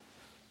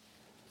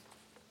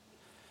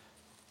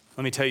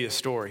Let me tell you a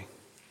story.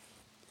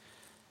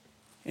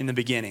 In the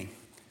beginning,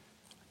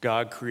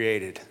 God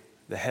created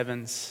the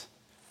heavens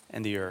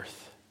and the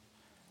earth,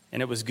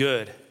 and it was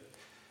good.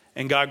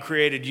 And God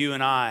created you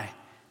and I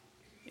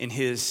in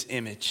his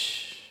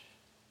image.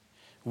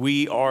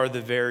 We are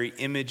the very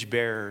image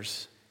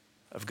bearers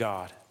of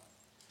God.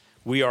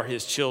 We are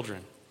his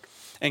children.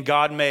 And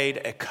God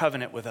made a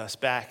covenant with us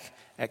back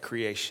at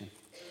creation.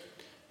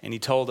 And he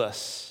told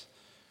us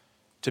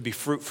to be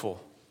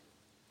fruitful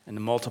and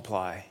to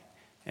multiply.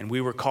 And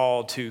we were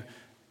called to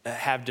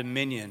have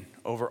dominion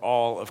over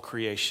all of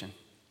creation.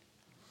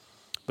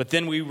 But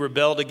then we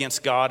rebelled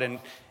against God,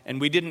 and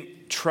we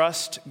didn't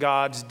trust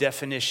God's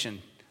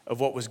definition of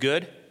what was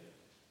good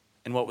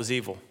and what was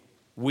evil.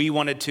 We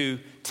wanted to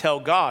tell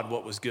God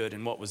what was good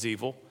and what was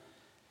evil,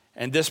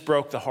 and this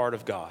broke the heart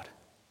of God.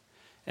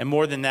 And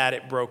more than that,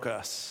 it broke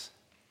us.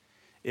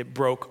 It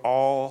broke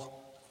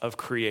all of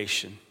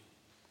creation.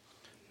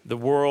 The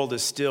world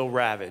is still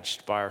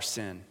ravaged by our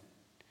sin.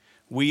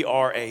 We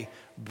are a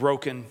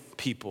broken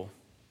people.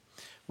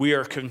 We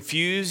are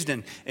confused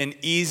and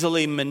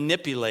easily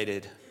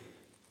manipulated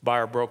by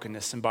our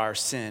brokenness and by our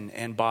sin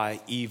and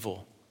by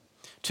evil,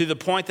 to the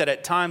point that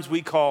at times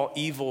we call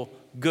evil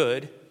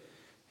good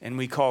and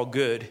we call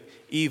good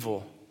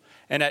evil.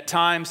 And at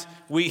times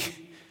we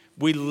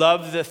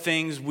love the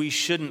things we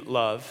shouldn't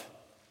love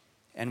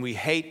and we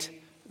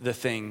hate the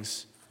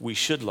things we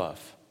should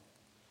love.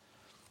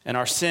 And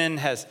our sin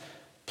has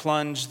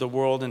plunged the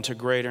world into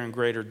greater and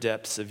greater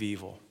depths of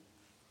evil.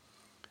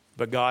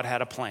 But God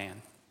had a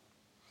plan.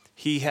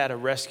 He had a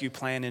rescue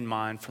plan in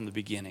mind from the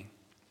beginning.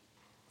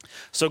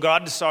 So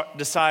God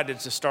decided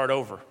to start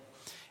over.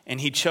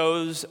 And he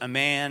chose a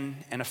man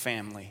and a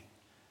family,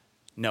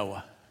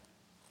 Noah.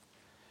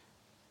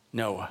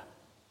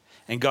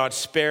 And God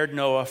spared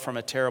Noah from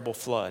a terrible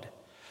flood,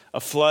 a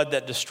flood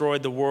that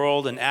destroyed the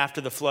world. And after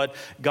the flood,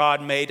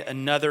 God made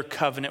another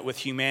covenant with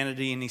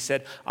humanity. And he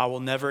said, I will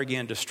never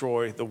again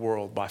destroy the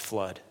world by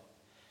flood.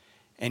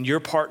 And your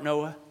part,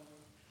 Noah,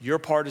 your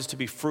part is to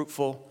be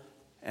fruitful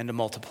and to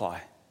multiply.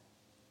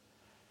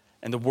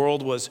 And the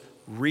world was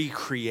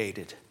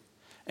recreated.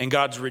 And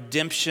God's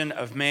redemption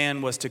of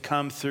man was to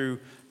come through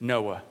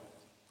Noah.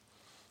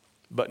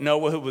 But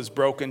Noah was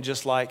broken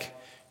just like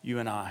you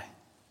and I.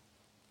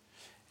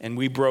 And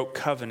we broke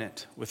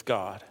covenant with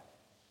God.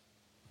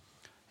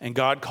 And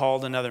God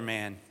called another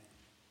man,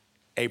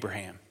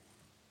 Abraham.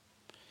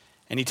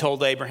 And he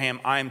told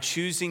Abraham, I am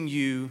choosing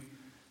you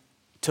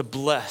to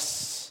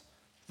bless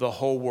the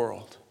whole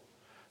world.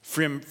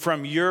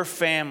 From your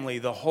family,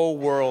 the whole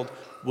world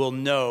will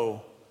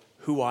know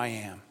who I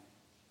am.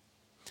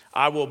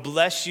 I will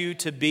bless you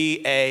to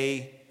be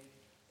a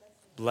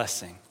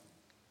blessing.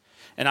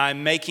 And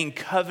I'm making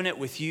covenant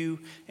with you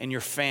and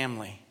your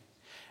family.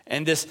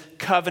 And this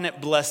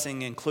covenant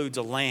blessing includes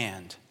a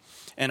land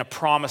and a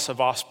promise of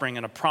offspring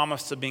and a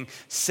promise of being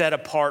set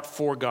apart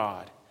for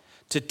God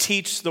to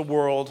teach the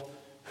world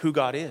who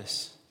God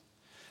is.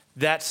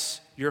 That's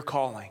your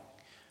calling.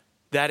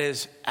 That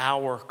is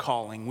our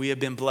calling. We have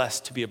been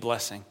blessed to be a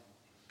blessing,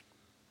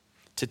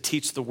 to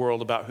teach the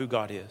world about who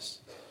God is.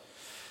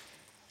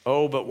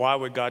 Oh, but why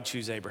would God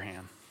choose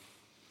Abraham?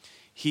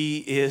 He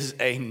is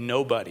a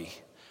nobody.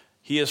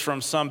 He is from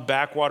some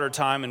backwater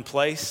time and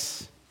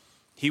place.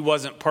 He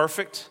wasn't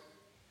perfect,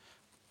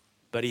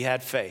 but he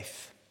had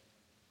faith.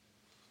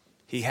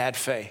 He had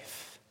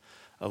faith.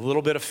 A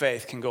little bit of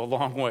faith can go a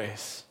long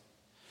ways.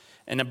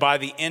 And by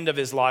the end of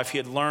his life, he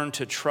had learned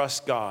to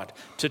trust God,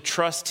 to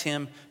trust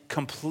him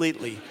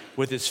completely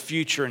with his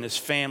future and his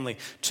family,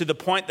 to the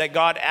point that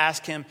God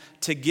asked him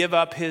to give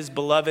up his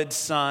beloved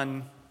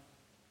son,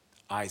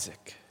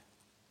 Isaac,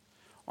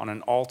 on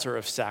an altar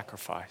of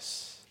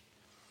sacrifice.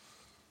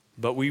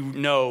 But we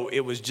know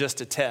it was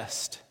just a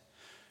test.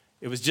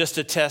 It was just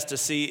a test to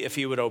see if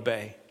he would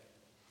obey.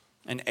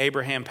 And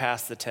Abraham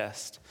passed the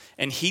test.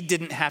 And he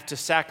didn't have to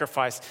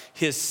sacrifice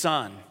his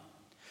son.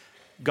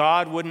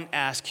 God wouldn't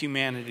ask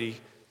humanity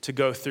to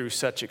go through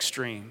such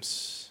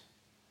extremes.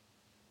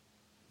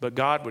 But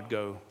God would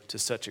go to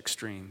such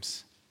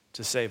extremes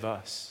to save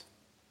us.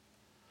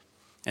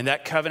 And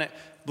that covenant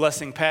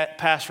blessing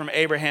passed from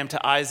Abraham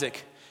to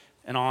Isaac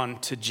and on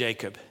to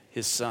Jacob,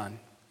 his son.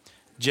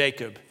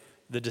 Jacob,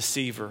 the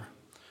deceiver,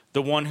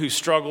 the one who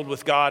struggled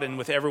with God and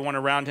with everyone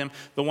around him,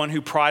 the one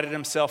who prided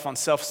himself on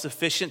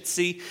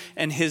self-sufficiency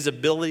and his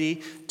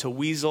ability to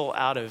weasel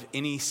out of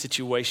any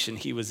situation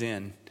he was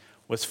in,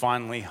 was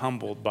finally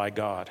humbled by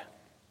God.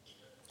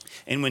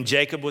 And when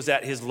Jacob was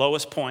at his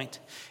lowest point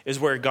is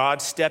where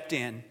God stepped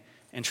in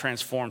and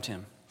transformed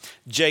him.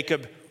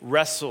 Jacob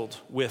wrestled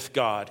with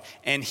God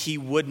and he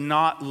would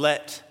not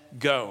let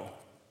go.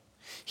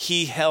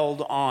 He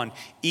held on.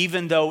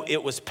 Even though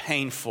it was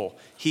painful,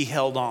 he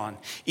held on.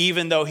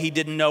 Even though he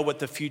didn't know what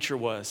the future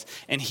was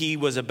and he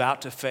was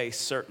about to face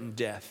certain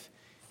death,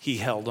 he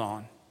held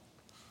on.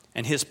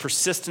 And his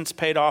persistence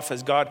paid off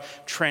as God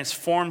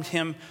transformed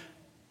him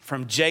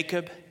from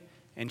Jacob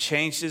and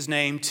changed his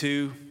name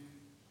to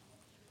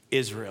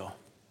Israel.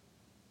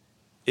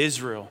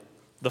 Israel,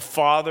 the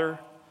father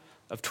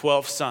of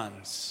 12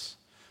 sons,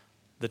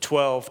 the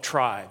 12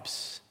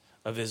 tribes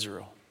of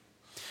Israel.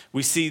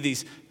 We see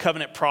these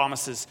covenant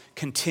promises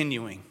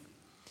continuing.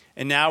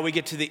 And now we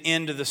get to the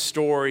end of the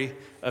story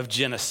of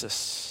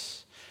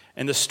Genesis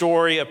and the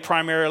story of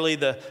primarily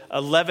the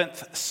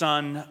 11th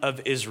son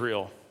of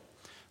Israel,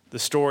 the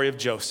story of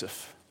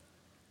Joseph.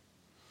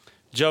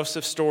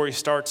 Joseph's story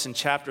starts in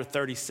chapter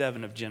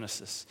 37 of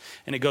Genesis,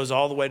 and it goes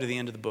all the way to the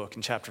end of the book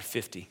in chapter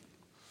 50.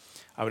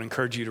 I would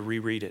encourage you to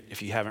reread it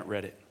if you haven't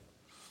read it.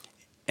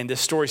 And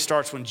this story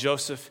starts when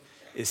Joseph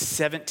is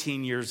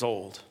 17 years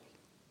old.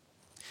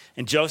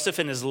 And Joseph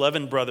and his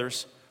 11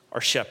 brothers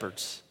are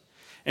shepherds.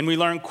 And we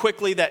learn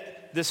quickly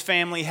that this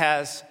family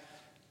has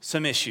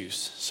some issues,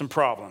 some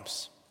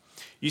problems.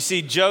 You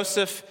see,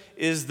 Joseph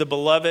is the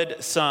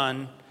beloved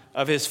son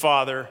of his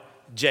father,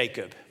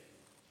 Jacob.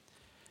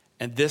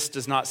 And this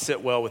does not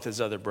sit well with his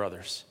other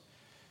brothers.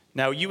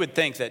 Now, you would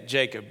think that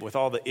Jacob, with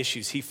all the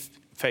issues he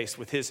faced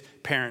with his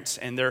parents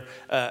and their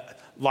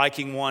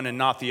liking one and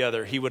not the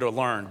other, he would have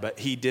learned, but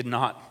he did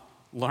not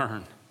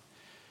learn.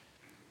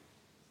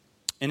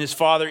 And his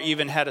father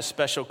even had a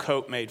special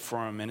coat made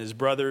for him, and his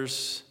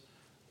brothers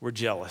were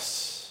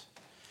jealous.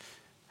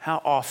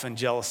 How often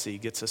jealousy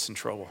gets us in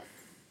trouble?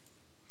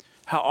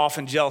 How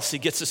often jealousy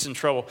gets us in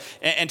trouble?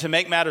 And to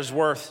make matters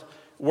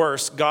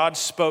worse, God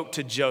spoke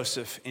to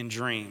Joseph in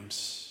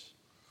dreams.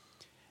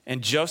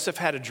 And Joseph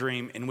had a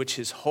dream in which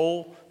his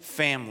whole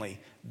family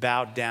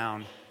bowed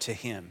down to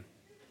him.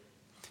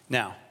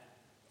 Now,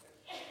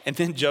 and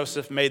then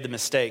Joseph made the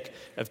mistake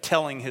of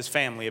telling his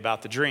family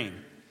about the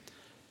dream.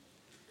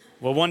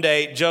 Well, one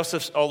day,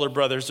 Joseph's older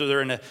brothers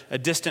are in a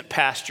distant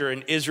pasture,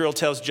 and Israel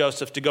tells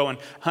Joseph to go and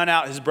hunt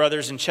out his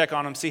brothers and check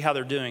on them, see how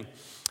they're doing.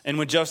 And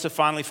when Joseph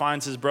finally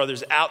finds his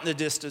brothers out in the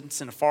distance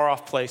in a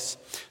far-off place,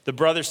 the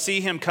brothers see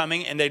him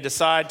coming, and they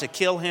decide to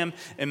kill him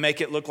and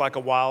make it look like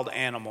a wild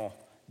animal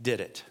did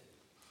it.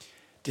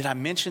 Did I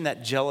mention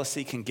that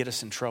jealousy can get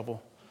us in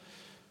trouble?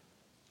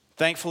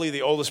 Thankfully,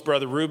 the oldest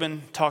brother,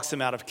 Reuben, talks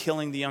him out of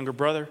killing the younger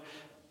brother.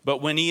 But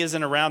when he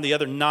isn't around, the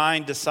other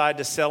 9 decide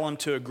to sell him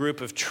to a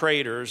group of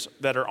traders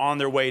that are on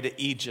their way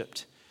to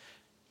Egypt.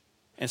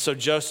 And so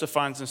Joseph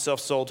finds himself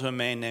sold to a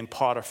man named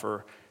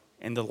Potiphar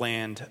in the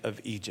land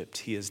of Egypt.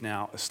 He is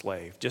now a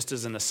slave. Just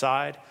as an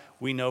aside,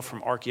 we know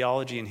from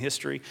archaeology and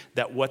history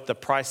that what the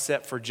price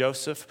set for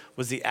Joseph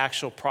was the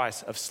actual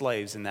price of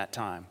slaves in that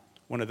time.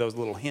 One of those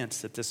little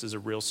hints that this is a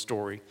real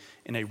story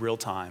in a real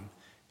time,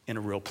 in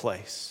a real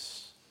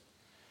place.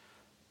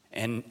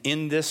 And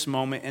in this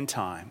moment in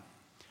time,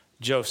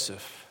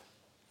 Joseph,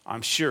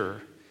 I'm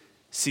sure,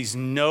 sees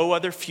no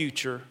other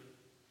future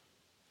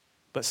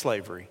but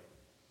slavery.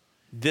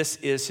 This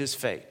is his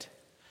fate.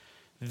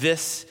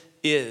 This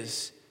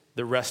is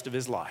the rest of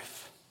his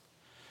life,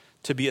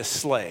 to be a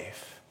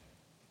slave.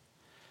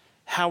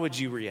 How would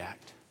you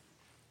react?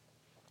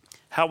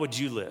 How would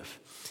you live?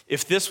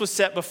 If this was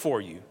set before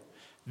you,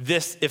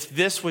 if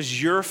this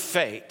was your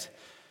fate,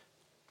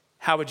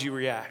 how would you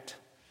react?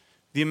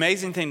 The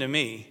amazing thing to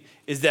me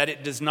is that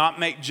it does not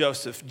make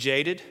Joseph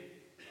jaded,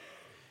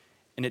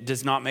 and it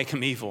does not make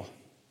him evil.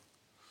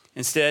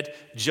 Instead,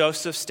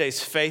 Joseph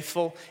stays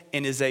faithful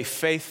and is a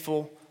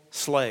faithful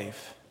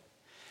slave.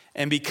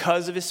 And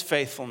because of his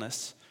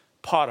faithfulness,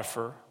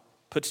 Potiphar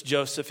puts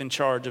Joseph in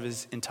charge of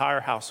his entire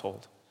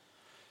household.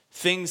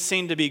 Things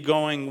seem to be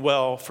going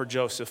well for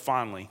Joseph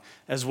finally,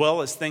 as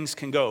well as things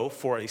can go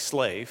for a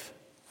slave.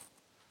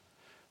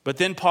 But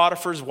then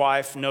Potiphar's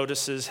wife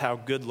notices how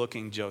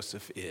good-looking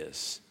Joseph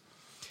is,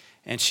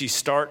 and she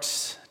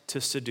starts to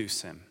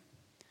seduce him.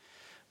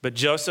 But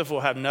Joseph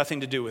will have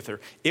nothing to do with her.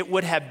 It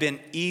would have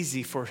been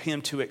easy for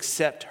him to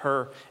accept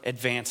her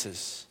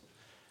advances.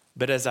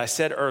 But as I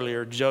said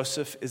earlier,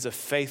 Joseph is a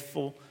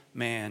faithful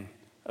man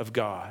of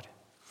God,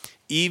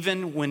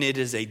 even when it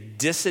is a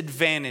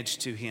disadvantage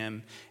to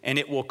him and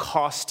it will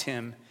cost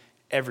him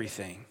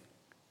everything.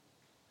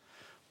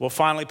 Well,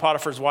 finally,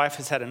 Potiphar's wife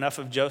has had enough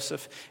of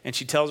Joseph, and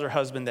she tells her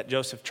husband that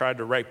Joseph tried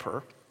to rape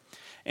her.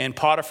 And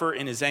Potiphar,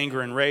 in his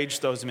anger and rage,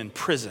 throws him in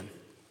prison.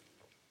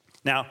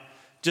 Now,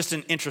 just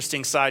an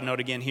interesting side note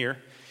again here.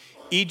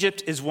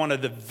 Egypt is one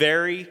of the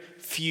very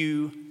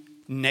few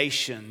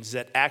nations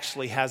that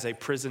actually has a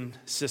prison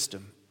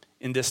system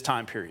in this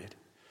time period.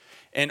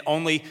 And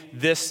only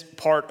this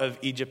part of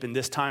Egypt in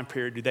this time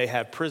period do they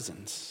have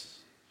prisons.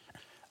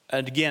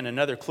 And again,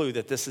 another clue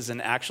that this is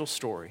an actual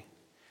story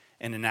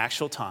in an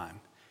actual time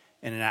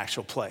in an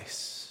actual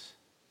place.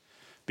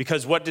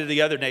 Because what did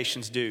the other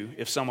nations do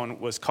if someone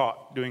was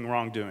caught doing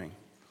wrongdoing?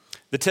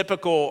 The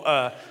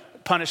typical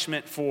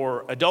punishment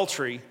for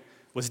adultery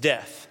was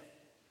death.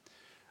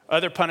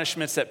 Other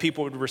punishments that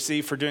people would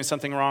receive for doing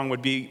something wrong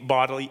would be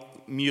bodily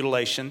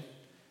mutilation,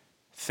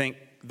 think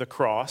the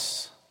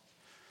cross,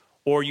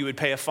 or you would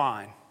pay a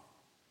fine.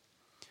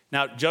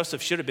 Now,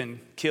 Joseph should have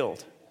been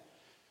killed,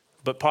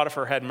 but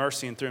Potiphar had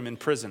mercy and threw him in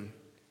prison.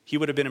 He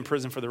would have been in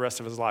prison for the rest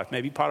of his life.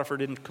 Maybe Potiphar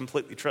didn't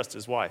completely trust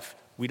his wife.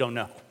 We don't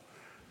know.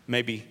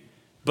 Maybe.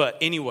 But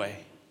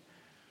anyway,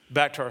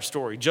 back to our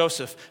story.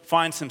 Joseph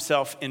finds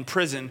himself in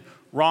prison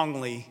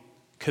wrongly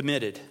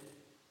committed.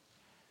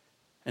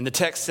 And the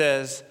text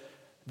says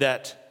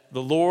that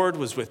the Lord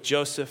was with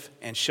Joseph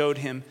and showed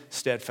him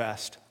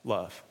steadfast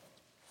love.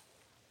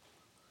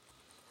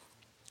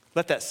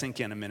 Let that sink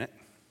in a minute.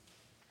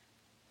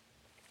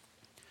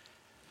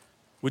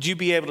 Would you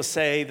be able to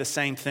say the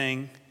same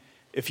thing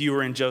if you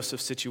were in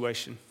Joseph's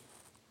situation?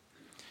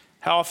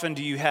 How often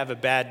do you have a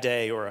bad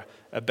day or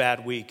a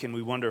bad week and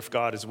we wonder if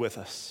God is with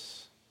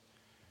us?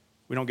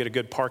 We don't get a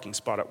good parking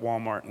spot at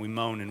Walmart and we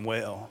moan and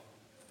wail.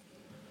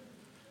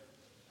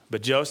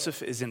 But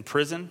Joseph is in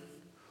prison,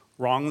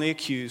 wrongly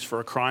accused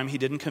for a crime he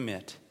didn't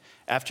commit,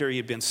 after he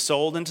had been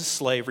sold into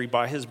slavery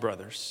by his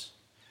brothers.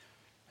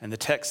 And the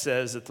text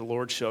says that the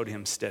Lord showed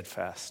him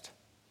steadfast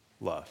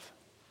love.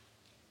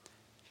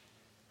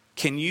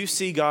 Can you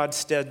see God's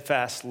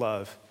steadfast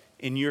love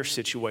in your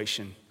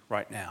situation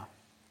right now?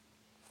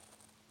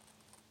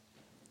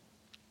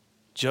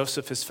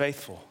 Joseph is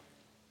faithful.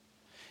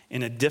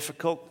 In a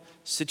difficult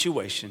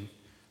situation,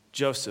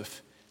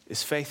 Joseph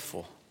is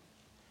faithful.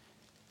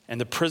 And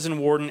the prison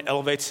warden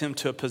elevates him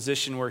to a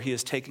position where he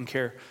is taking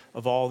care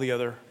of all the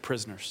other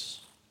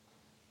prisoners.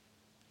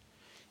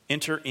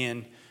 Enter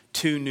in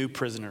 2 new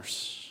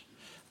prisoners,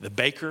 the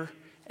baker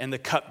and the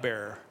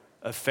cupbearer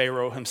of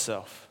Pharaoh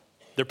himself.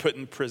 They're put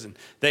in prison.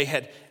 They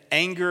had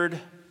angered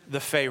the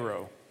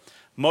Pharaoh.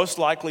 Most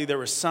likely there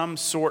was some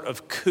sort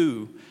of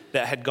coup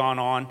that had gone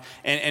on,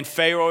 and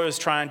Pharaoh is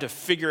trying to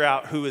figure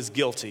out who is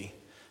guilty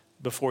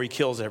before he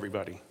kills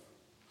everybody.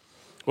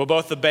 Well,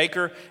 both the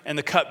baker and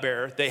the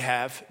cupbearer, they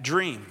have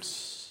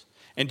dreams.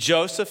 And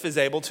Joseph is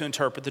able to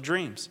interpret the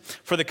dreams.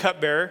 For the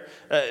cupbearer,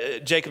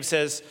 Jacob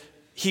says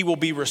he will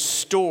be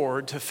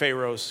restored to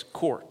Pharaoh's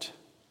court,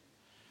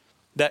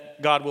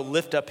 that God will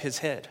lift up his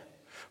head.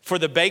 For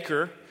the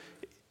baker,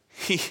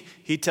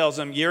 he tells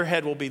him, your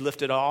head will be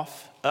lifted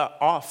off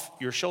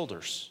your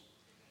shoulders.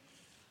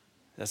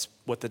 That's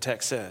what the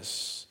text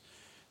says.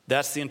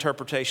 That's the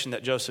interpretation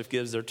that Joseph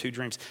gives their 2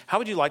 dreams. How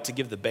would you like to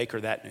give the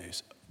baker that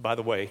news? By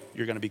the way,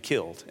 you're going to be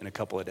killed in a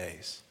couple of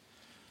days.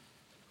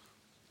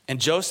 And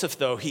Joseph,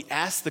 though, he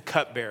asked the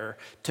cupbearer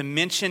to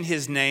mention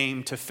his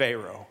name to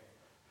Pharaoh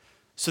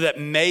so that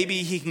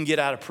maybe he can get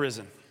out of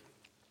prison.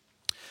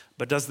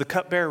 But does the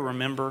cupbearer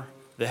remember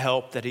the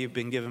help that he had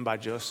been given by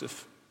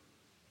Joseph?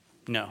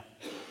 No.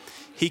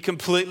 He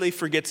completely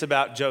forgets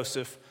about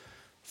Joseph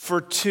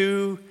for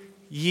 2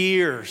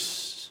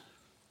 years.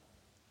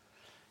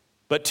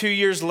 But 2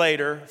 years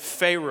later,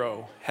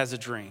 Pharaoh has a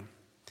dream.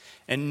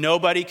 And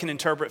nobody can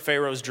interpret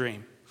Pharaoh's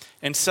dream.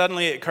 And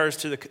suddenly it occurs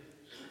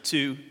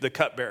to the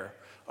cupbearer.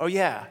 Oh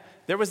yeah,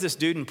 there was this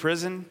dude in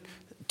prison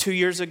 2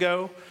 years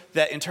ago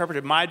that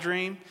interpreted my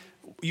dream.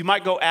 You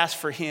might go ask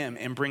for him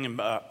and bring him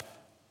up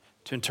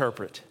to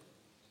interpret.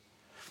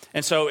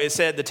 And so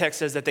the text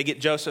says that they get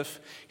Joseph.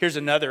 Here's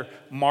another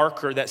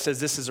marker that says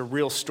this is a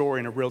real story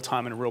in a real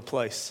time in a real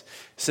place.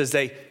 It says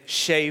they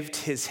shaved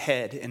his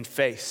head and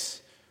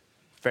face.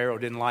 Pharaoh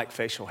didn't like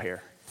facial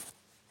hair.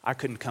 I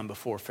couldn't come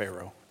before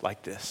Pharaoh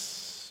like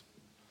this.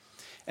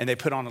 And they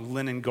put on a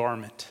linen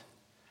garment.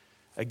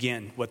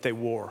 Again, what they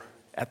wore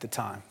at the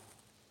time.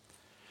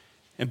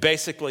 And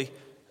basically,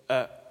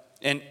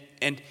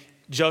 and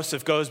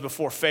Joseph goes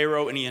before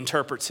Pharaoh and he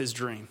interprets his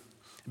dream.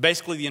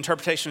 Basically, the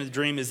interpretation of the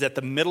dream is that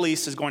the Middle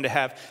East is going to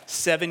have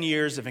 7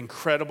 years of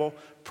incredible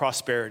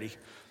prosperity,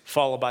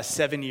 followed by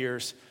 7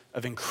 years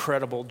of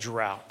incredible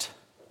drought.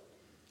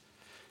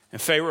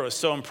 And Pharaoh is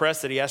so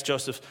impressed that he asked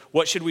Joseph,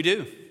 what should we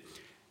do?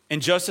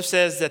 And Joseph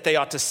says that they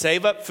ought to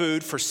save up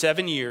food for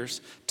 7 years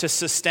to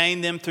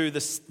sustain them through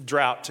this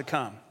drought to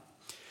come.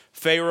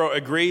 Pharaoh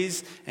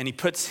agrees, and he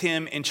puts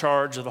him in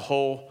charge of the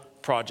whole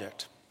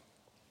project.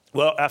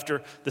 Well,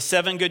 after the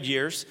 7 good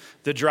years,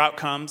 the drought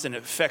comes and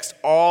it affects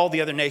all the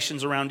other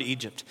nations around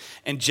Egypt.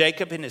 And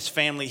Jacob and his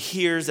family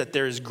hears that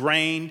there is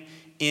grain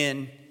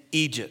in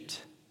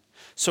Egypt.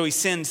 So he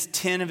sends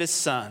 10 of his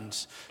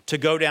sons to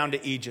go down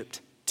to Egypt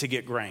to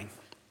get grain.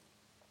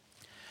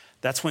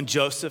 That's when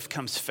Joseph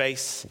comes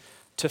face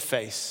to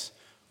face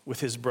with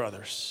his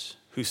brothers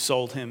who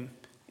sold him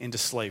into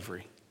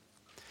slavery.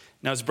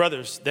 Now his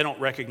brothers, they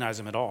don't recognize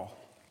him at all.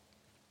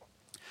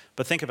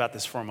 But think about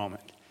this for a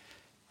moment.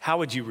 How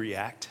would you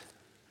react?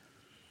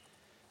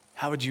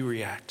 How would you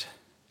react?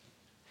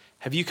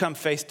 Have you come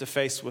face to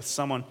face with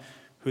someone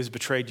who has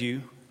betrayed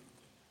you?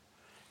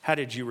 How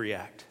did you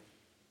react?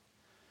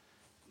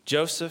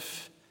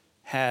 Joseph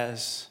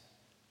has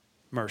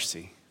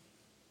mercy.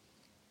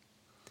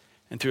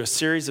 And through a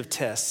series of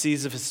tests,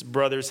 sees if his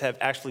brothers have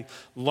actually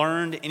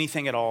learned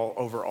anything at all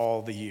over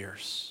all the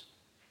years.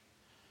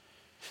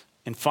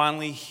 And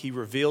finally, he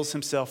reveals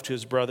himself to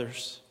his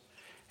brothers.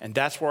 And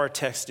that's where our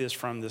text is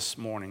from this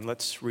morning.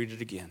 Let's read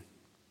it again.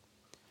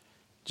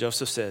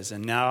 Joseph says,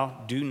 and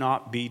now do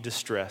not be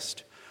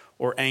distressed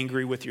or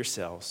angry with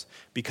yourselves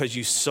because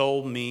you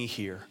sold me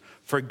here.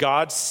 For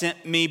God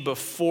sent me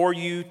before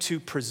you to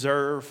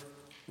preserve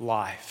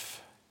life.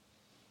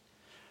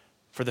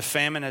 For the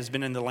famine has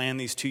been in the land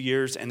these 2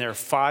 years, and there are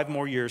 5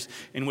 more years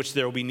in which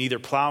there will be neither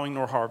plowing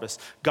nor harvest.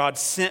 God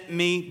sent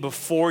me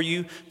before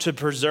you to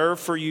preserve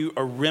for you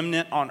a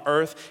remnant on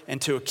earth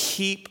and to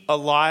keep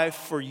alive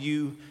for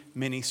you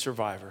many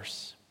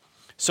survivors.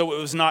 So it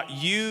was not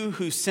you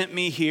who sent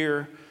me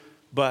here,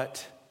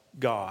 but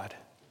God.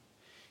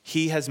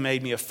 He has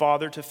made me a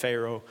father to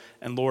Pharaoh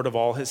and lord of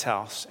all his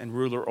house and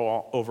ruler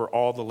over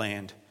all the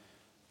land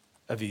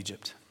of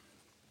Egypt.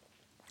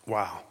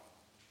 Wow.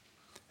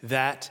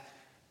 That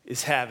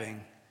is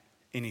having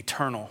an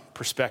eternal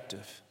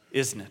perspective,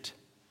 isn't it?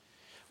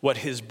 What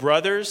his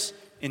brothers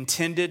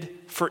intended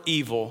for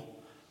evil,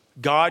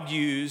 God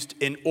used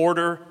in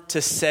order to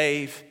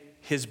save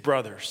his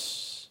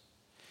brothers,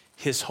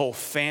 his whole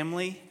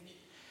family,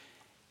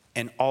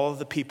 and all of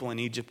the people in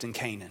Egypt and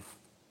Canaan.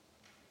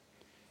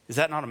 Is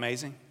that not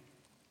amazing?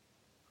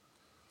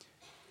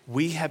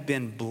 We have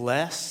been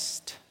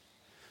blessed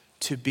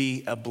to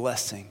be a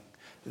blessing.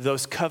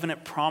 Those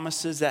covenant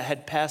promises that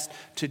had passed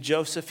to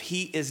Joseph,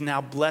 he is now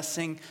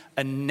blessing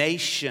a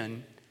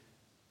nation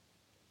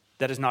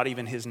that is not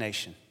even his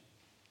nation.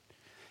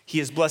 He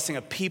is blessing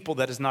a people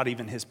that is not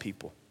even his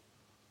people.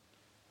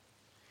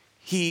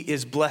 He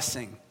is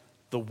blessing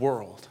the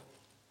world,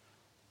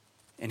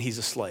 and he's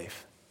a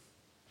slave.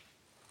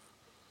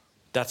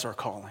 That's our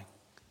calling.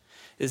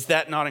 Is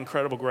that not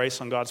incredible grace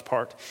on God's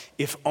part?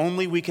 If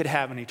only we could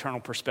have an eternal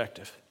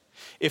perspective.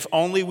 If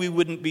only we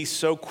wouldn't be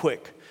so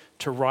quick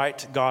to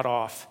write God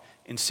off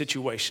in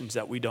situations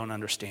that we don't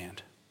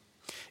understand.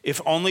 If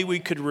only we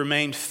could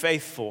remain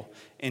faithful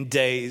in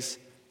days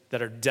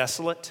that are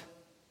desolate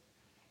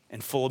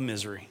and full of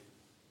misery.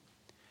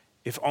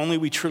 If only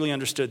we truly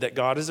understood that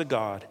God is a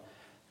God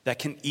that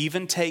can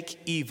even take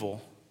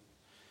evil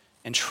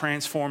and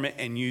transform it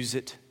and use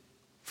it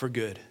for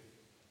good.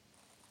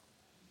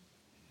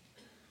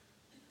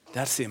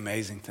 That's the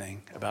amazing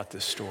thing about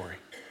this story.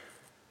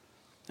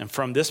 And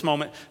from this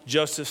moment,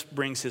 Joseph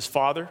brings his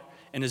father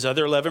and his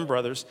other 11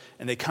 brothers,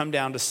 and they come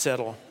down to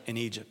settle in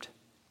Egypt.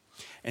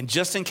 And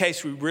just in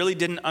case we really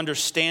didn't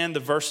understand the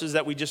verses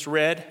that we just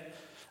read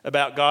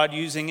about God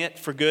using it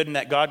for good and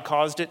that God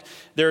caused it,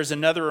 there is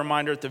another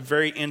reminder at the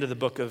very end of the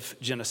book of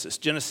Genesis.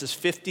 Genesis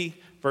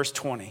 50, verse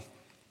 20.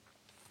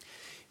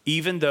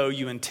 Even though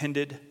you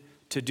intended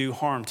to do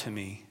harm to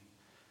me,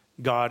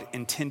 God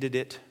intended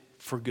it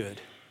for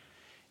good,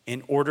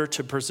 in order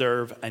to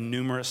preserve a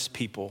numerous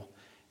people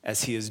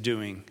as he is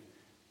doing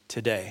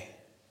today.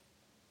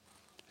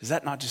 Is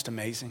that not just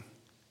amazing?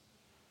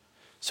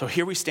 So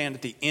here we stand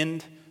at the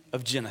end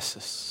of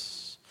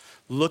Genesis,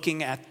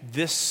 looking at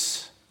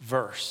this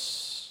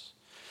verse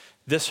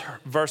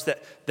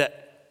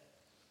that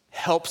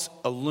helps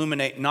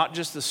illuminate not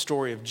just the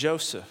story of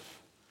Joseph,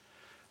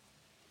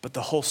 but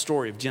the whole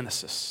story of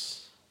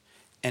Genesis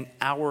and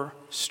our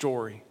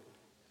story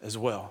as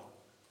well.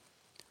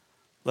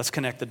 Let's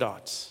connect the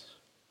dots.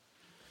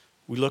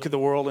 We look at the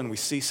world and we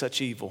see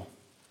such evil.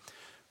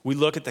 We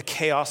look at the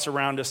chaos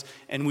around us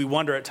and we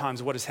wonder at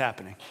times what is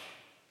happening.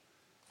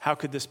 How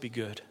could this be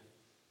good?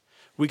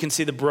 We can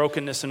see the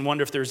brokenness and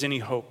wonder if there's any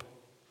hope.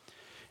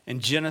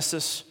 And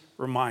Genesis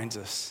reminds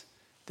us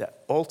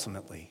that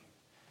ultimately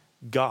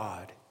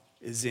God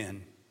is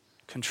in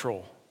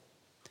control.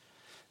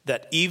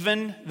 That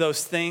even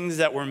those things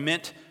that were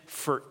meant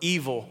for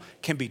evil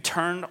can be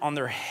turned on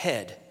their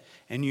head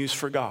and used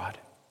for God.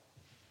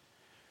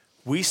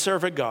 We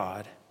serve a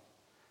God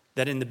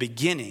that in the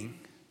beginning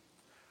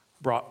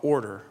brought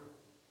order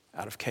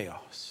out of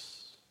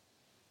chaos.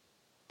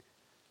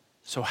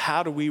 So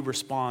how do we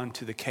respond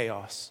to the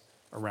chaos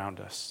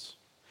around us?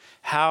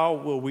 How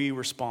will we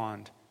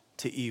respond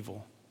to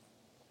evil?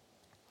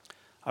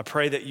 I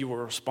pray that you will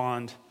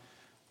respond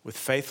with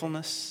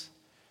faithfulness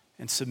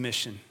and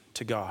submission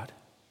to God.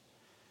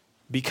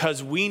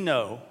 Because we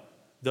know,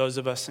 those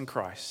of us in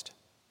Christ,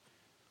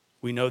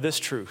 we know this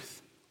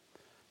truth,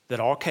 that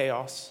all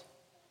chaos,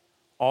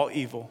 all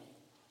evil,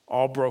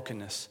 all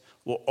brokenness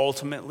will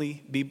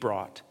ultimately be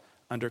brought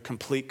under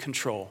complete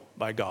control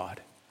by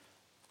God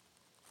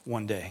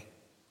one day.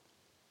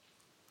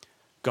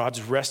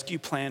 God's rescue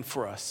plan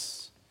for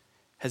us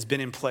has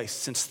been in place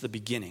since the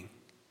beginning,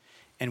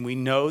 and we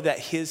know that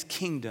his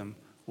kingdom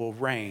will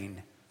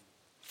reign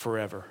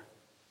forever.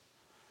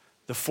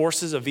 The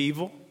forces of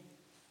evil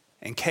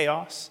and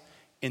chaos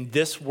in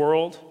this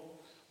world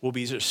will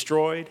be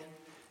destroyed,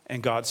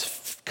 and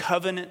God's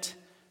covenant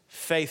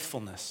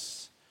faithfulness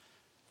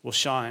will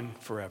shine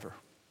forever.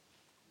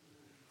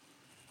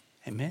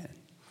 Amen.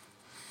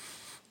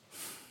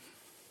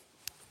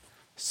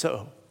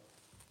 So,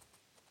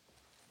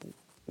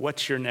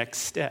 what's your next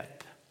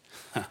step?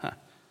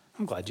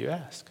 I'm glad you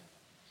asked.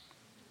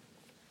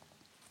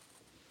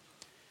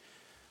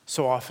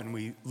 So often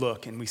we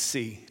look and we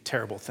see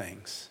terrible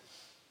things,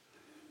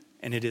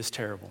 and it is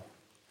terrible.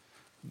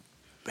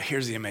 But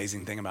here's the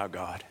amazing thing about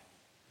God.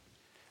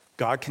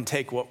 God can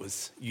take what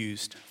was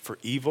used for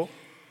evil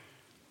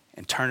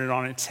and turn it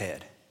on its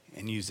head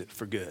and use it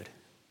for good.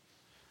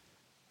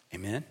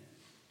 Amen?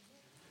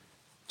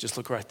 Just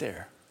look right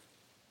there.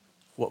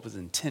 What was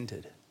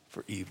intended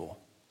for evil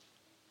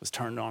was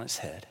turned on its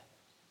head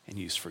and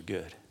used for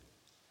good.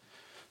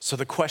 So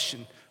the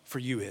question for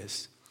you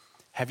is,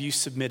 have you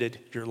submitted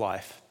your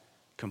life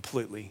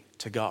completely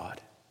to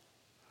God?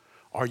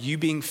 Are you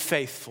being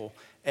faithful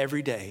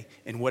every day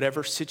in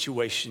whatever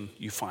situation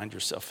you find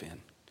yourself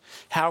in?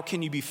 How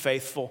can you be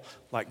faithful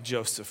like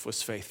Joseph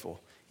was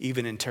faithful,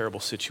 even in terrible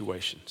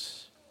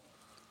situations?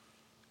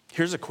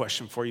 Here's a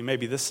question for you.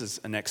 Maybe this is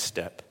a next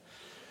step.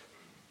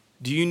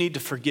 Do you need to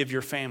forgive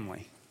your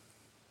family?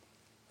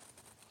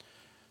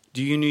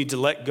 Do you need to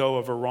let go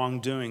of a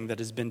wrongdoing that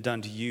has been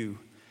done to you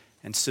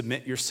and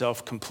submit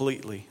yourself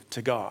completely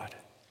to God?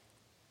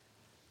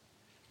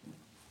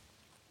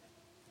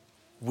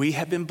 We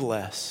have been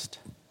blessed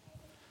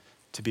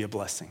to be a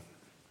blessing,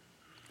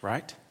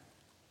 right?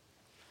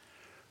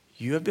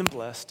 You have been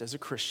blessed as a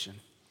Christian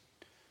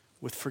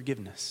with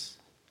forgiveness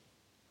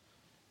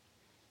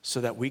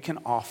so that we can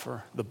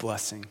offer the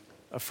blessing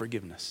of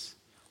forgiveness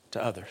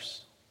to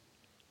others.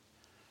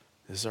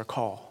 This is our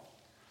call.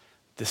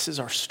 This is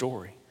our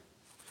story.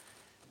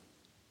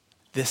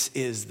 This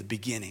is the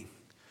beginning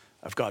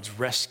of God's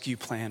rescue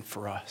plan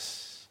for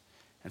us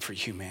and for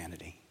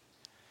humanity.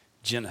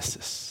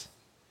 Genesis.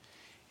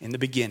 In the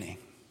beginning,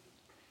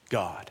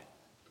 God.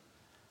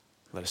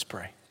 Let us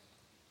pray.